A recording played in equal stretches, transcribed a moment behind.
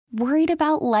Worried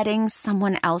about letting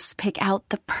someone else pick out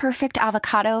the perfect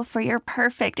avocado for your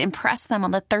perfect impress them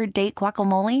on the third date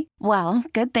guacamole? Well,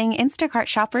 good thing Instacart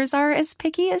shoppers are as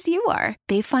picky as you are.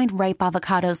 They find ripe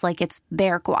avocados like it's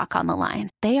their guac on the line.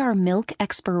 They are milk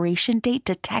expiration date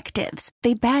detectives.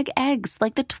 They bag eggs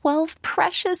like the 12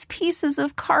 precious pieces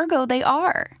of cargo they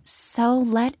are. So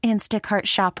let Instacart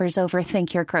shoppers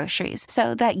overthink your groceries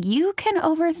so that you can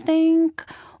overthink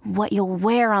what you'll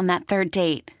wear on that third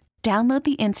date. Download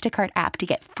the Instacart app to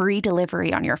get free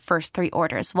delivery on your first 3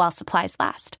 orders while supplies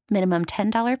last. Minimum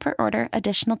 $10 per order.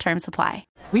 Additional terms apply.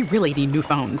 We really need new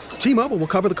phones. T-Mobile will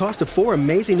cover the cost of 4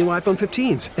 amazing new iPhone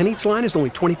 15s, and each line is only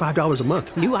 $25 a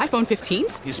month. New iPhone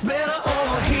 15s? It's better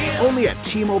over here. Only at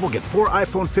T-Mobile, get 4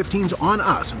 iPhone 15s on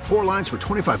us and 4 lines for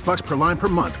 $25 per line per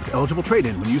month with eligible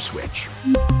trade-in when you switch.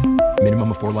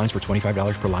 Minimum of 4 lines for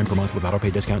 $25 per line per month with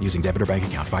autopay discount using debit or bank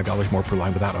account. $5 more per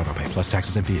line without autopay, plus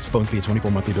taxes and fees. Phone fee at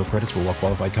 24 monthly bill credits for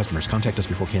well-qualified customers. Contact us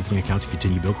before canceling account to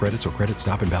continue bill credits or credit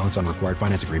stop and balance on required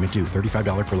finance agreement due.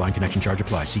 $35 per line connection charge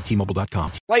applies. See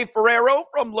T-Mobile.com. Clay Ferrero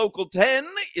from Local 10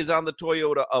 is on the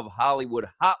Toyota of Hollywood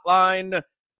hotline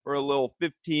for a little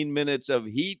 15 minutes of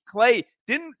heat. Clay,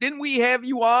 didn't we have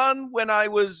you on when I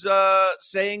was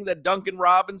saying that Duncan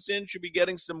Robinson should be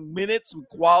getting some minutes, some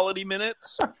quality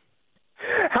minutes?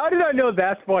 How did I know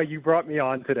that's why you brought me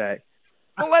on today?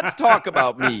 Well, let's talk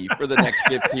about me for the next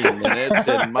 15 minutes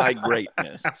and my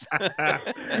greatness. But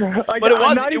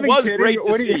it was great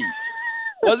to see.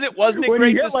 Wasn't it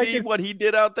great to see what he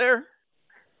did out there?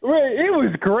 It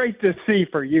was great to see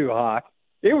for you, Hawk.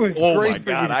 It was great. Oh, my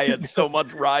God. I had so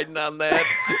much riding on that.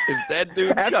 If that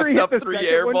dude chucked up 3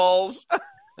 air balls.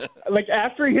 Like,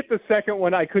 after he hit the second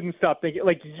one, I couldn't stop thinking.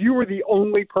 Like, you were the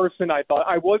only person I thought.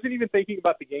 I wasn't even thinking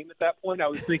about the game at that point. I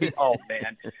was thinking, oh,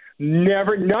 man,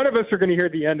 none of us are going to hear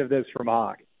the end of this from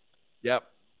Hawk. Yep.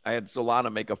 I had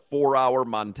Solana make a 4-hour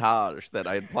montage that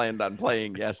I had planned on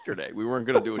playing yesterday. We weren't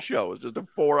going to do a show. It was just a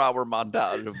 4-hour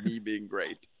montage of me being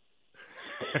great.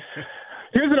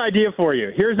 Here's an idea for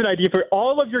you.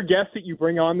 All of your guests that you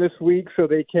bring on this week so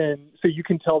you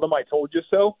can tell them I told you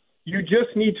so. You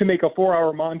just need to make a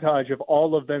 4-hour montage of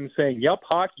all of them saying, yep,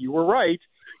 Hawk, you were right.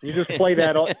 You just play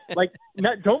that.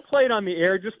 Don't play it on the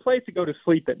air. Just play it to go to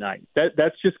sleep at night.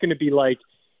 That's just going to be like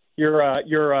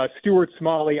you're Stuart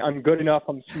Smalley. I'm good enough.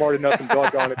 I'm smart enough. And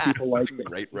doggone it, people like me.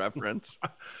 Great reference.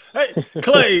 Hey,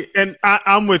 Clay, and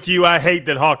I'm with you. I hate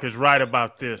that Hawk is right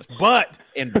about this.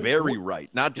 And very right.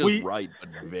 Not just right, but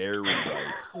very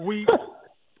right.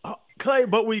 Clay,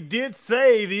 but we did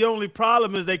say the only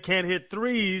problem is they can't hit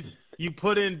threes. You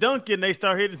put in Duncan, they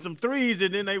start hitting some threes,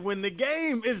 and then they win the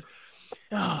game.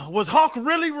 Was Hawk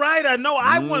really right? I know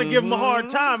I want to give him a hard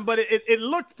time, but it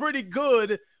looked pretty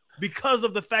good because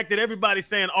of the fact that everybody's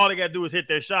saying all they got to do is hit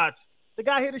their shots. The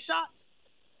guy hit his shots.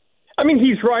 I mean,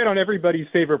 he's right on everybody's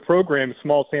favorite program,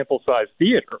 small sample size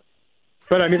theater.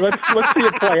 But, I mean, let's see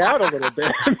it play out a little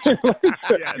bit.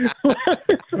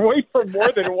 Let's wait for more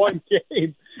than one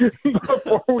game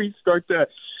before we start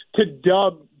to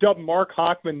dub Mark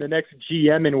Hochman the next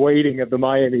GM in waiting of the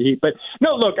Miami Heat. But,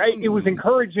 no, look, it was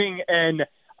encouraging, and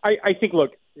I think,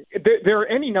 look, there are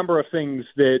any number of things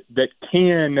that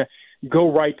can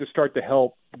go right to start to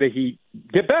help the Heat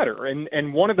get better.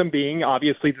 And one of them being,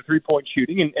 obviously, the three-point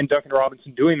shooting, and Duncan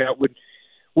Robinson doing that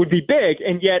would be big.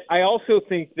 And yet I also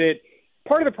think that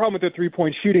part of the problem with the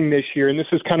three-point shooting this year, and this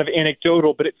is kind of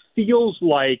anecdotal, but it feels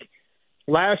like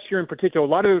last year in particular, a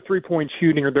lot of the three-point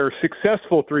shooting or their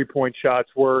successful three-point shots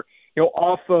were,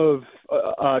 off of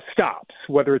stops,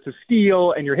 whether it's a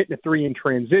steal and you're hitting a three in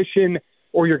transition,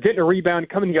 or you're getting a rebound,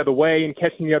 coming the other way and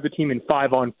catching the other team in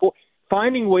 5-on-4,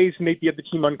 finding ways to make the other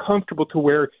team uncomfortable to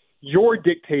where you're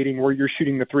dictating where you're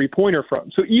shooting the three-pointer from.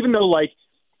 So even though,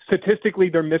 statistically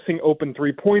they're missing open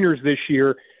three-pointers this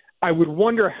year, I would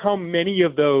wonder how many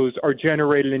of those are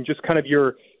generated in just kind of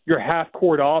your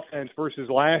half-court offense versus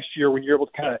last year when you're able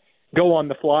to kind of go on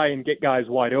the fly and get guys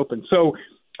wide open. So,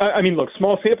 I mean, look,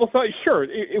 small sample size, sure,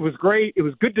 it was great. It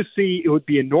was good to see. It would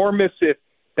be enormous if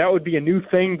that would be a new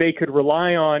thing they could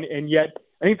rely on, and yet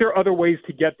I think there are other ways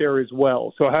to get there as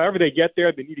well. So however they get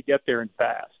there, they need to get there and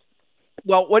fast.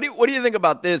 Well, what do you think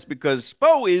about this? Because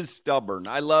Spo is stubborn.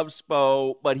 I love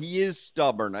Spo, but he is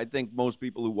stubborn. I think most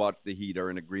people who watch the Heat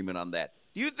are in agreement on that.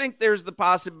 Do you think there's the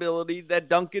possibility that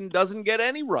Duncan doesn't get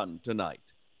any run tonight?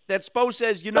 That Spo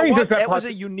says, you know what, that was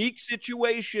a unique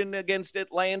situation against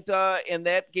Atlanta, and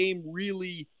that game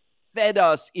really fed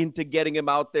us into getting him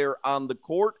out there on the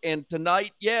court. And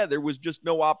tonight, there was just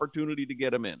no opportunity to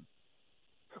get him in.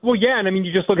 Well, yeah, and I mean,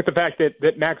 you just look at the fact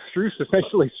that Max Strus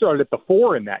essentially started at the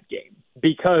 4 in that game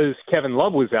because Kevin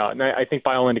Love was out, and I think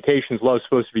by all indications, Love's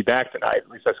supposed to be back tonight. At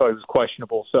least I saw he was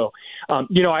questionable. So,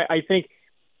 I think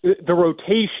the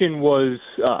rotation was,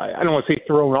 I don't want to say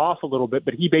thrown off a little bit,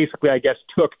 but he basically, I guess,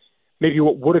 took maybe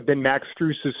what would have been Max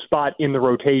Strus's spot in the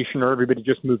rotation, or everybody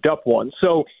just moved up one.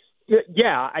 So,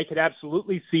 yeah, I could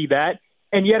absolutely see that.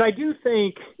 And yet I do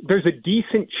think there's a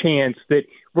decent chance that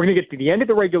we're going to get to the end of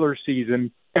the regular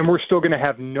season and we're still going to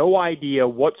have no idea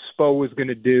what Spo is going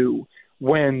to do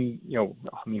when,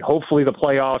 hopefully the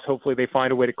playoffs, hopefully they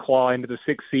find a way to claw into the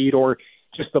 6th seed or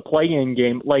just the play-in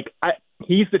game.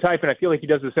 He's the type, and I feel like he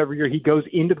does this every year, he goes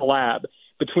into the lab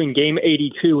between game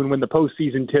 82 and when the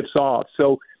postseason tips off.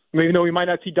 So even though we might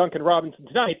not see Duncan Robinson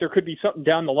tonight, there could be something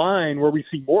down the line where we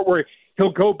see more, where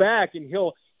he'll go back and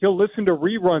he'll listen to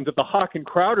reruns of the Hawk and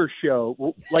Crowder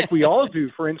show like we all do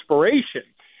for inspiration.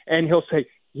 And he'll say,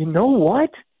 you know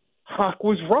what? Hawk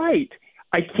was right.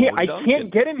 I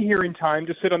can't get him here in time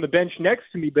to sit on the bench next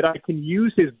to me, but I can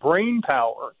use his brain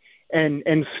power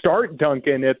and start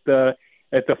Duncan at the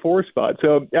 4 spot.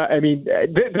 So, I mean,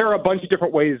 there are a bunch of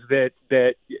different ways that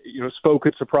Spo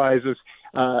could surprise us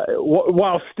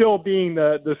while still being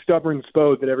the stubborn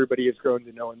Spo that everybody has grown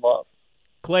to know and love.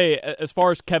 Clay, as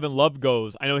far as Kevin Love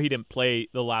goes, I know he didn't play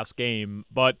the last game,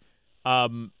 but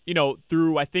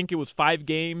through I think it was 5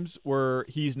 games where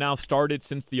he's now started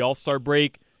since the All-Star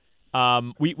break,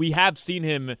 we have seen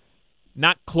him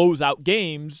not close out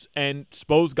games, and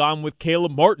Spo's gone with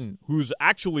Caleb Martin, who's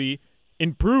actually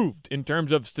improved in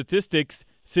terms of statistics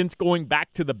since going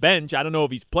back to the bench. I don't know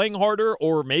if he's playing harder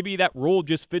or maybe that role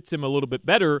just fits him a little bit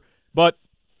better, but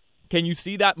can you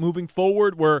see that moving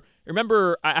forward where,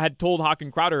 remember I had told Hawk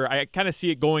and Crowder, I kind of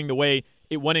see it going the way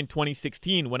it went in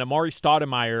 2016 when Amari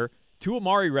Stoudemire, 2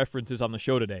 Amari references on the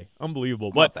show today.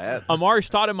 Unbelievable. But Amari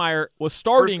Stoudemire was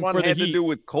starting for the Heat. First one had to do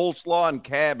with coleslaw and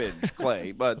cabbage,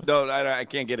 Clay, but no, I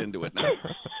can't get into it now.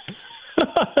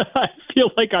 I feel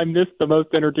like I missed the most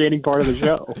entertaining part of the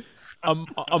show.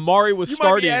 Amari was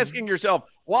starting. You might be asking yourself,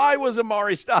 why was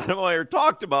Amari Stoudemire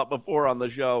talked about before on the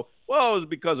show? Well, it was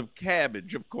because of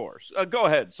cabbage, of course. Go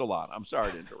ahead, Solana. I'm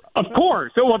sorry to interrupt. Of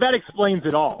course. Well, that explains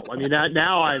it all. I mean,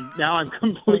 now I'm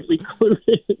completely clued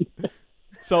in.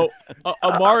 So,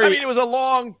 Amari. I mean, it was a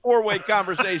long 4-way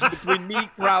conversation between me,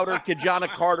 Crowder, Kajana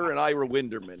Carter, and Ira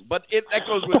Winderman. But that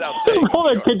goes without saying.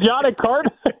 Hold on, Kajana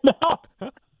Carter? No.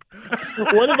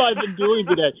 What have I been doing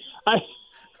today? I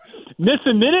miss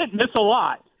a minute, miss a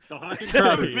lot. Miss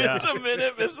a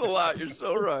minute, miss a lot. You're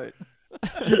so right.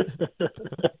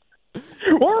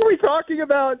 What were we talking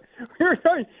about? I'll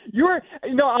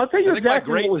tell you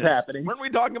exactly what was happening. Weren't we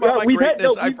talking about my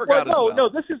greatness? I forgot as well. No,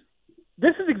 this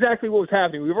is exactly what was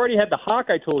happening. We've already had the Hawk,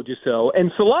 I told you so.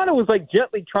 And Solana was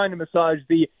gently trying to massage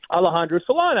the Alejandro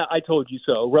Solana, I told you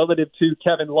so, relative to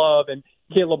Kevin Love and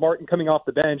Caleb Martin coming off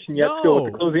the bench and yet still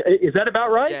at the closing. Is that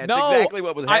about right? Yeah, it's exactly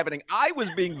what was happening. I was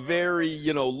being very,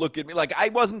 look at me. I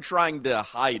wasn't trying to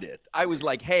hide it. I was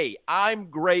like, hey, I'm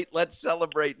great. Let's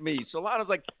celebrate me. Solana's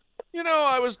like,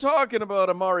 I was talking about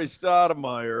Amari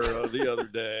Stoudemire the other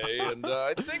day, and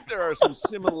I think there are some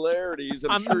similarities.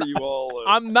 I'm sure you all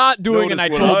I'm not doing and I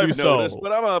told you so.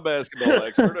 But I'm a basketball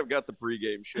expert. I've got the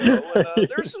pregame show. And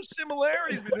there's some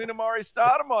similarities between Amari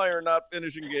Stoudemire not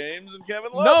finishing games and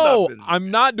Kevin Love not finishing I'm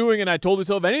not doing and I told you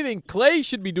so. If anything, Clay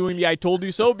should be doing the I told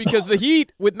you so because the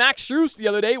Heat with Max Strus the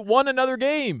other day won another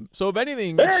game. So if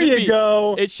anything,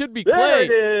 it should be Clay.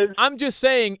 There it is. I'm just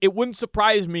saying it wouldn't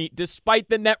surprise me, despite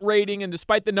the net rating and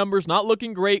despite the numbers not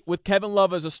looking great with Kevin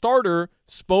Love as a starter,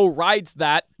 Spo rides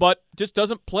that, but just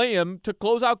doesn't play him to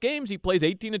close out games. He plays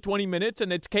 18 to 20 minutes,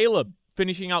 and it's Caleb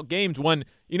finishing out games when,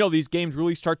 these games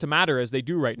really start to matter as they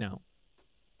do right now.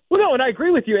 Well, no, and I agree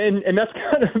with you, and that's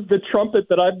kind of the trumpet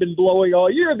that I've been blowing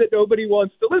all year that nobody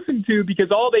wants to listen to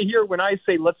because all they hear when I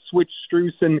say let's switch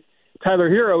Strus and Tyler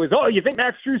Hero is, oh, you think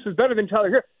Max Strus is better than Tyler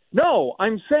Hero? No,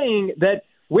 I'm saying that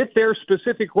with their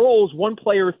specific roles, one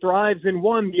player thrives in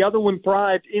one, the other one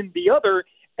thrives in the other,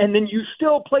 and then you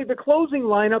still play the closing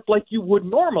lineup like you would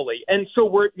normally. And so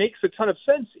where it makes a ton of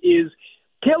sense is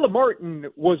Caleb Martin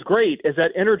was great as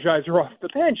that energizer off the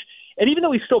bench. And even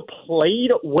though he still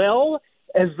played well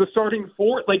as the starting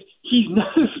 4, he's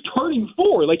not a starting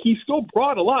 4. He still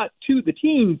brought a lot to the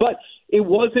team, but it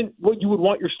wasn't what you would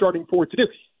want your starting 4 to do.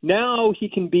 Now he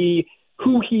can be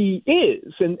who he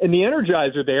is and the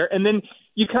energizer there. And then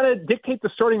you kind of dictate the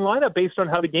starting lineup based on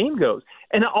how the game goes.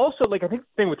 And also, I think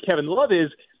the thing with Kevin Love is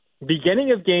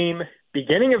beginning of game,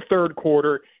 beginning of third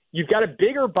quarter, you've got a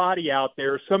bigger body out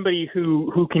there, somebody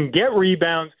who can get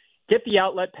rebounds, get the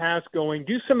outlet pass going,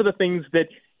 do some of the things that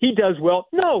he does well.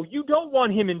 No, you don't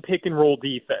want him in pick and roll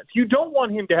defense. You don't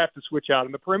want him to have to switch out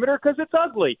on the perimeter because it's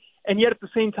ugly. And yet at the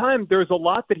same time, there's a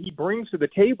lot that he brings to the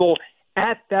table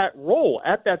at that role,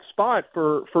 at that spot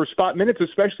for spot minutes,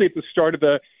 especially at the start of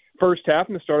the first half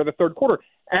and the start of the third quarter.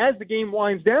 As the game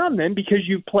winds down then, because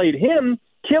you've played him,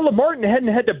 Caleb Martin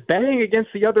hadn't had to bang against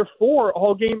the other four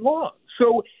all game long.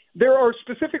 So there are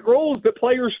specific roles that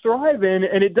players thrive in,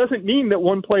 and it doesn't mean that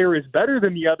one player is better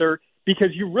than the other because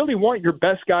you really want your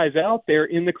best guys out there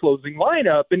in the closing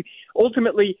lineup. And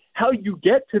ultimately, how you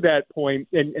get to that point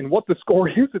and what the score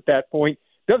is at that point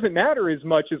doesn't matter as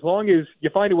much as long as you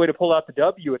find a way to pull out the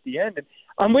W at the end. And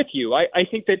I'm with you. I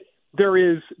think that there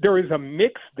is a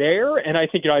mix there, and I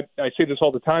think I say this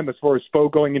all the time as far as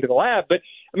Spo going into the lab, but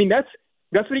I mean that's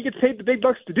what he gets paid the big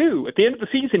bucks to do. At the end of the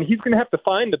season, he's going to have to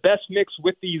find the best mix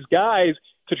with these guys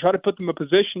to try to put them in a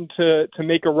position to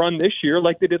make a run this year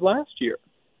like they did last year.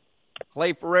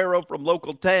 Clay Ferrero from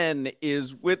Local 10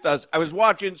 is with us. I was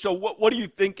watching, so what do you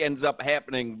think ends up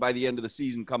happening by the end of the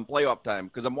season come playoff time?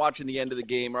 Because I'm watching the end of the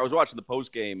game, or I was watching the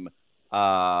post game,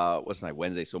 what's tonight,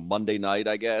 Wednesday, so Monday night,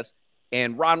 I guess.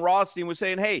 And Ron Rothstein was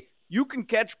saying, hey, you can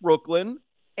catch Brooklyn,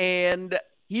 and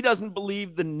he doesn't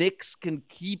believe the Knicks can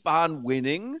keep on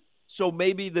winning, so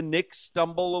maybe the Knicks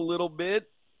stumble a little bit.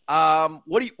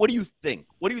 What do you think?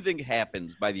 What do you think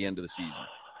happens by the end of the season?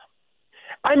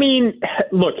 I mean,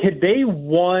 look, had they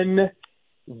won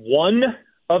one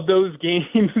of those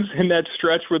games in that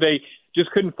stretch where they just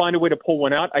couldn't find a way to pull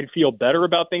one out, I'd feel better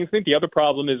about things. I think the other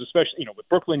problem is, especially, with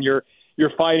Brooklyn, you're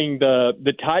fighting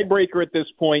the tiebreaker at this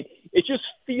point. It just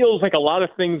feels like a lot of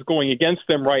things going against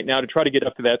them right now to try to get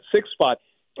up to that sixth spot.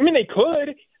 I mean, they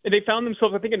could. They found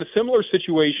themselves, I think, in a similar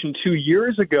situation 2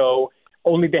 years ago,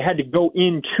 only they had to go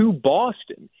into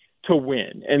Boston to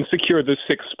win and secure the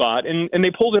sixth spot, and they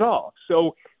pulled it off.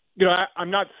 So, I'm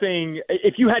not saying –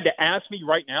 if you had to ask me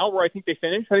right now where I think they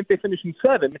finished in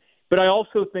 7. But I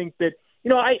also think that,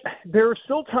 there are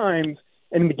still times,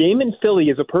 and the game in Philly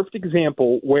is a perfect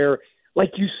example where,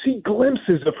 you see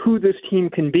glimpses of who this team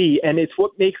can be, and it's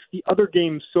what makes the other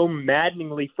games so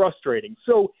maddeningly frustrating.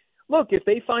 So, look, if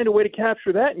they find a way to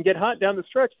capture that and get hot down the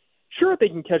stretch, sure, they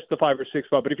can catch the 5 or 6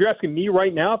 spot. But if you're asking me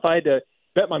right now, if I had to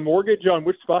bet my mortgage on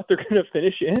which spot they're going to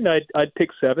finish in, I'd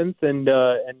pick 7th and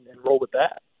roll with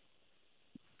that.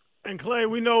 And Clay,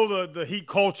 we know the Heat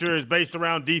culture is based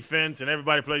around defense, and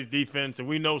everybody plays defense, and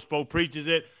we know Spo preaches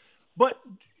it. But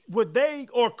would they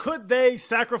or could they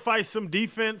sacrifice some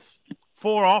defense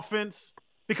for offense?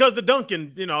 Because the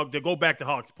Duncan, to go back to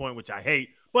Hawk's point, which I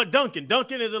hate, but Duncan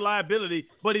is a liability,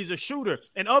 but he's a shooter.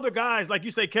 And other guys, like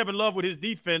you say, Kevin Love with his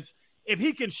defense, if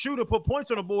he can shoot or put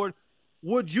points on the board,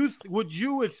 would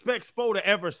you expect Spo to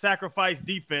ever sacrifice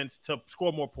defense to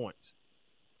score more points?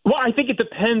 Well, I think it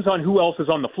depends on who else is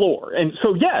on the floor. And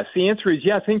so, yes, the answer is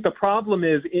yes. I think the problem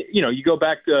is, you go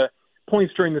back to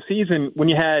points during the season when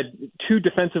you had 2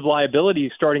 defensive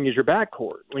liabilities starting as your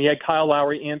backcourt, when you had Kyle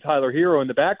Lowry and Tyler Hero in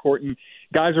the backcourt, and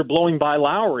guys are blowing by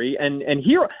Lowry. And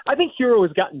Hero, I think Hero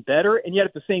has gotten better, and yet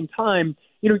at the same time,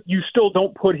 you still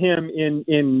don't put him in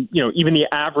even the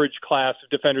average class of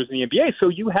defenders in the NBA. So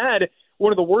you had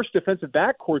one of the worst defensive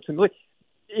backcourts in the league.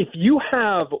 If you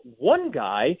have one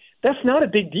guy, that's not a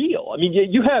big deal. I mean,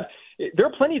 there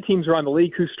are plenty of teams around the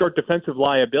league who start defensive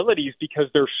liabilities because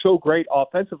they're so great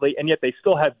offensively, and yet they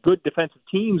still have good defensive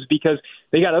teams because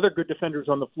they got other good defenders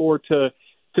on the floor to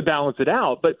balance it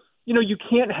out. But, you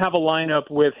can't have a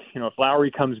lineup with, if Lowry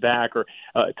comes back or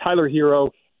Tyler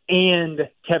Hero and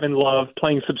Kevin Love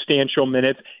playing substantial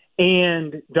minutes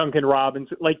and Duncan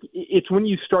Robinson. It's when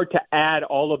you start to add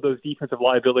all of those defensive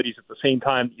liabilities at the same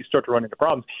time that you start to run into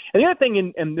problems. And the other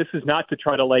thing, and this is not to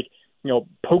try to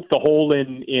poke the hole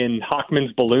in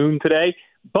Hockman's balloon today,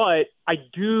 but I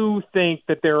do think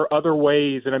that there are other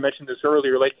ways, and I mentioned this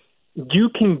earlier, you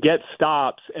can get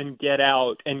stops and get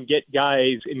out and get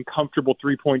guys in comfortable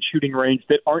three-point shooting range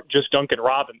that aren't just Duncan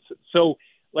Robinson. So,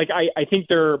 I think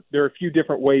there are a few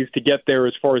different ways to get there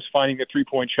as far as finding the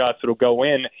three-point shots that'll go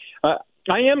in.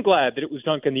 I am glad that it was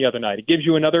Duncan the other night. It gives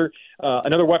you another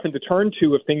weapon to turn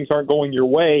to if things aren't going your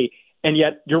way. And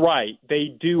yet, you're right,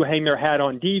 they do hang their hat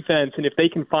on defense, and if they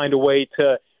can find a way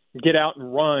to get out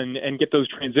and run and get those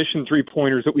transition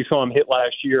three-pointers that we saw them hit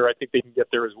last year, I think they can get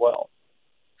there as well.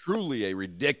 Truly a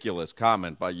ridiculous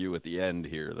comment by you at the end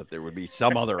here that there would be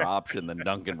some other option than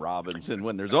Duncan Robinson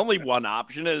when there's only one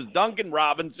option. It is Duncan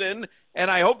Robinson,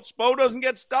 and I hope Spo doesn't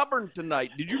get stubborn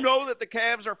tonight. Did you know that the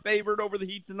Cavs are favored over the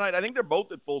Heat tonight? I think they're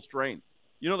both at full strength.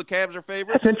 The Cavs are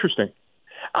favored? That's interesting.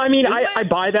 I mean, I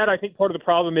buy that. I think part of the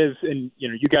problem is, and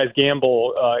you guys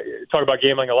gamble, talk about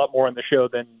gambling a lot more on the show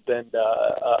than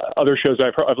other shows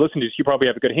I've listened to. So you probably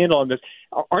have a good handle on this.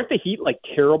 Aren't the Heat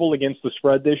terrible against the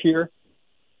spread this year?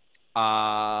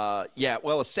 Yeah.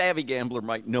 Well, a savvy gambler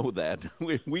might know that.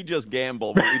 We just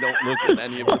gamble, but we don't look at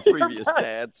any of the previous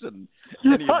stats and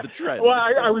any of the trends. Well,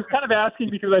 I was kind of asking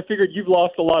because I figured you've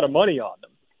lost a lot of money on them.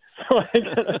 So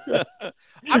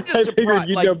I'm just surprised.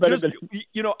 You'd know better than...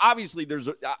 Obviously,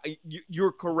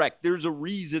 you're correct. There's a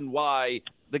reason why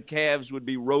the Cavs would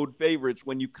be road favorites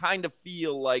when you kind of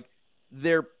feel like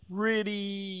they're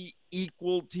pretty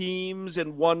equal teams,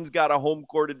 and one's got a home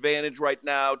court advantage right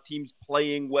now. Teams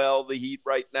playing well, the Heat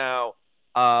right now.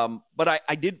 But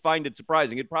I did find it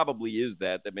surprising. It probably is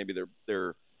that maybe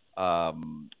they're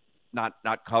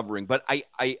not covering. But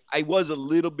I was a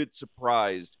little bit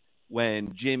surprised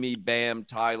when Jimmy, Bam,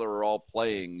 Tyler are all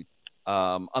playing.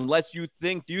 Unless do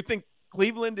you think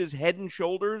Cleveland is head and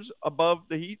shoulders above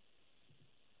the Heat?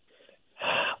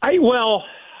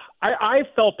 I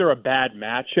felt they're a bad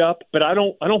matchup, but I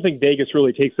don't think Vegas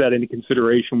really takes that into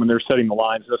consideration when they're setting the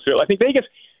lines necessarily. I think Vegas,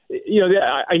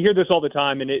 I hear this all the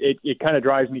time, and it kind of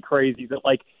drives me crazy that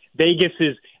Vegas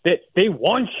is that they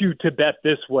want you to bet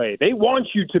this way, they want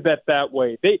you to bet that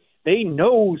way. They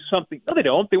know something. No, they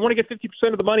don't. They want to get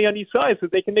 50% of the money on each side so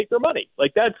they can make their money.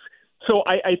 So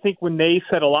I think when they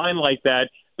set a line like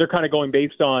that, they're kind of going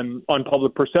based on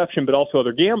public perception, but also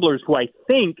other gamblers who I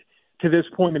think to this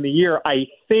point in the year, I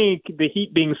think the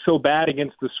Heat being so bad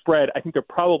against the spread, I think they're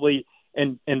probably,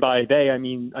 and by they, I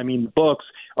mean the books,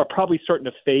 are probably starting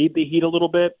to fade the Heat a little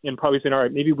bit and probably saying, all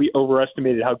right, maybe we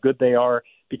overestimated how good they are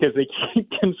because they keep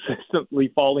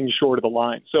consistently falling short of the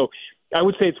line. So I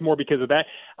would say it's more because of that.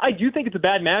 I do think it's a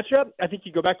bad matchup. I think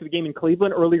you go back to the game in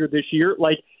Cleveland earlier this year,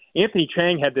 Anthony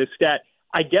Chang had this stat.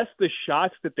 I guess the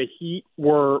shots that the Heat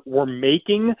were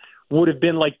making would have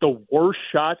been the worst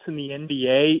shots in the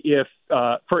NBA if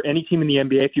for any team in the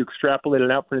NBA if you extrapolate it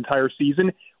out for an entire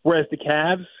season, whereas the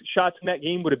Cavs' shots in that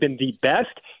game would have been the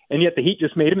best, and yet the Heat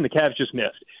just made them and the Cavs just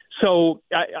missed. So,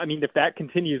 I mean, if that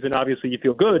continues, then obviously you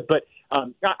feel good, but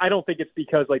I don't think it's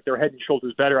because they're head and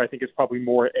shoulders better. I think it's probably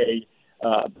more a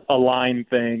line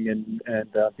thing, and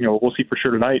we'll see for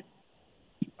sure tonight.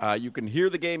 You can hear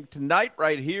the game tonight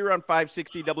right here on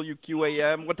 560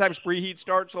 WQAM. What time's preheat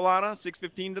start, Solana?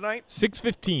 6:15 tonight?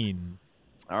 6:15.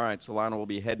 All right, Solana will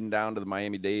be heading down to the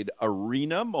Miami-Dade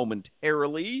Arena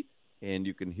momentarily, and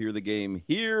you can hear the game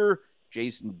here.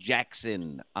 Jason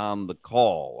Jackson on the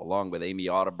call, along with Amy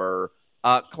Audibur.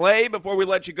 Clay, before we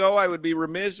let you go, I would be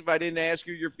remiss if I didn't ask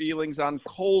you your feelings on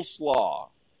coleslaw.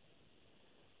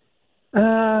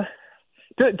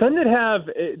 Doesn't it have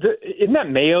 – isn't that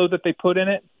mayo that they put in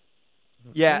it?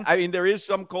 Yeah, I mean, there is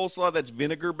some coleslaw that's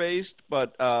vinegar-based,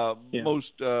 but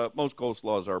most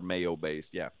coleslaws are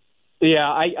mayo-based, yeah. Yeah,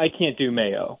 I can't do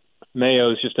mayo.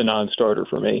 Mayo is just a non-starter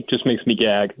for me. Just makes me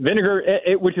gag. Vinegar,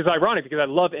 which is ironic because I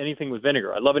love anything with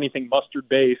vinegar. I love anything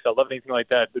mustard-based. I love anything like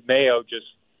that. But mayo, just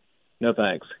no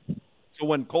thanks. So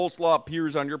when coleslaw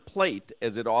appears on your plate,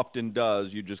 as it often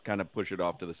does, you just kind of push it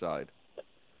off to the side?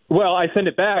 Well, I send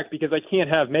it back because I can't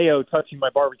have mayo touching my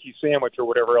barbecue sandwich or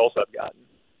whatever else I've gotten.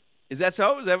 Is that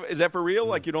so? Is that for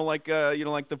real? You don't like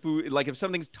the food? If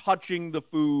something's touching the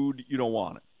food, you don't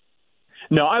want it?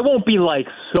 No, I won't be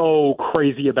so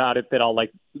crazy about it that I'll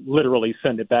literally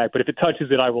send it back. But if it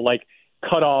touches it, I will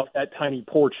cut off that tiny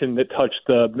portion that touched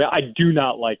the. I do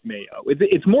not like mayo.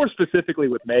 It's more specifically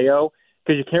with mayo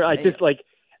because you can't.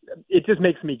 It just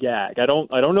makes me gag. I don't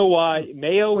know why.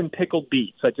 Mayo and pickled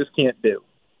beets, I just can't do.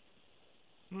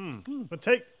 But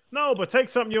take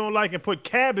something you don't like and put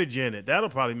cabbage in it. That'll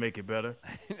probably make it better.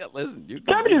 Listen,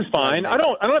 cabbage is fine. I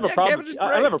don't have a problem.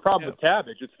 I don't have a problem with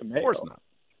cabbage. It's the mayo. Of course not.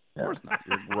 Of course not.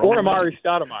 Or Amari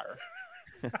Stoudemire.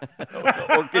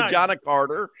 or Kajana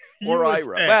Carter or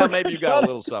Ira. Well, maybe you got a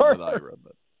little something with Ira,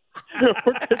 but.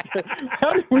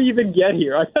 How did we even get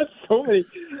here? I got so many.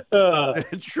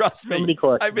 Trust me, many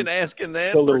questions. I've been asking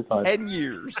that for 10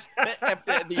 years. At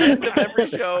the end of every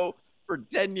show for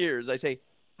 10 years, I say,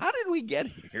 how did we get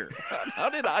here? How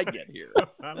did I get here?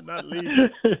 I'm not leaving.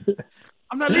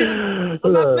 I'm not leaving.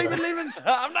 I'm not leaving.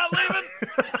 I'm not leaving.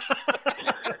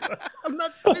 I'm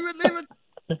not leaving.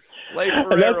 Clay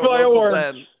Ferrero, Local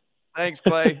 10. Thanks,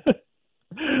 Clay.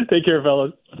 Take care,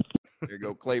 fellas. There you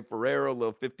go, Clay Ferrero, a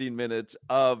little 15 minutes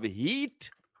of heat.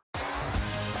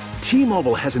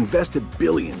 T-Mobile has invested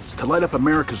billions to light up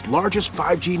America's largest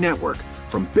 5G network,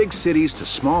 from big cities to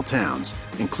small towns,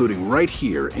 including right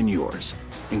here in yours.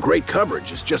 And great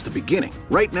coverage is just the beginning.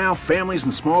 Right now, families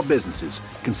and small businesses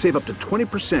can save up to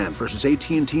 20% versus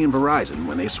AT&T and Verizon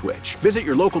when they switch. Visit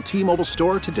your local T-Mobile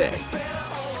store today.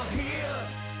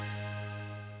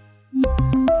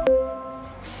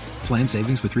 Plan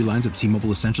savings with 3 lines of T-Mobile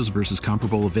Essentials versus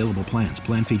comparable available plans.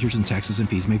 Plan features and taxes and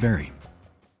fees may vary.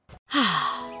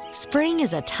 Spring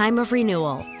is a time of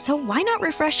renewal, so why not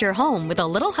refresh your home with a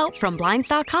little help from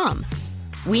Blinds.com?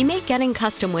 We make getting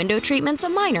custom window treatments a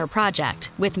minor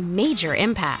project with major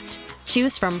impact.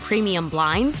 Choose from premium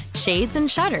blinds, shades,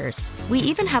 and shutters. We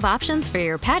even have options for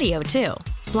your patio, too.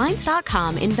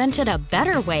 Blinds.com invented a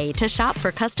better way to shop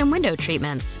for custom window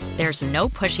treatments. There's no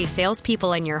pushy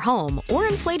salespeople in your home or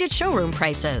inflated showroom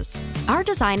prices. Our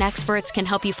design experts can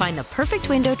help you find the perfect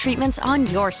window treatments on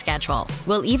your schedule.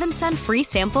 We'll even send free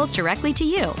samples directly to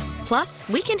you. Plus,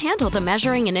 we can handle the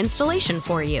measuring and installation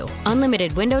for you.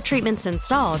 Unlimited window treatments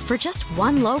installed for just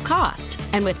one low cost.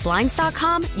 And with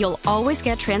Blinds.com, you'll always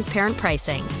get transparent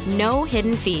pricing. No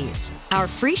hidden fees. Our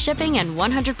free shipping and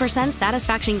 100%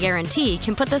 satisfaction guarantee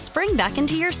can put the spring back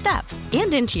into your step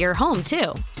and into your home,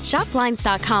 too. Shop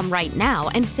Blinds.com right now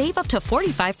and save up to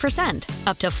 45%.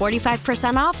 Up to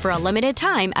 45% off for a limited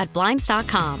time at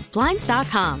Blinds.com.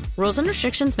 Blinds.com. Rules and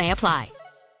restrictions may apply.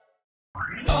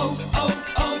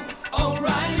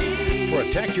 O'Reilly.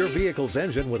 Protect your vehicle's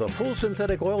engine with a full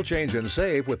synthetic oil change and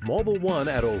save with Mobil 1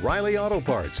 at O'Reilly Auto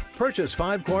Parts. Purchase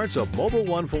 5 quarts of Mobil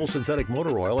 1 full synthetic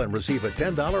motor oil and receive a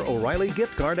 $10 O'Reilly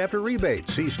gift card after rebate.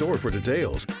 See store for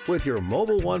details. With your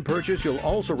Mobil 1 purchase, you'll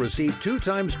also receive 2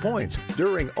 times points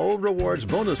during O Rewards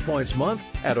Bonus Points Month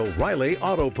at O'Reilly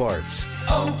Auto Parts.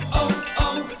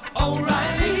 O'Reilly.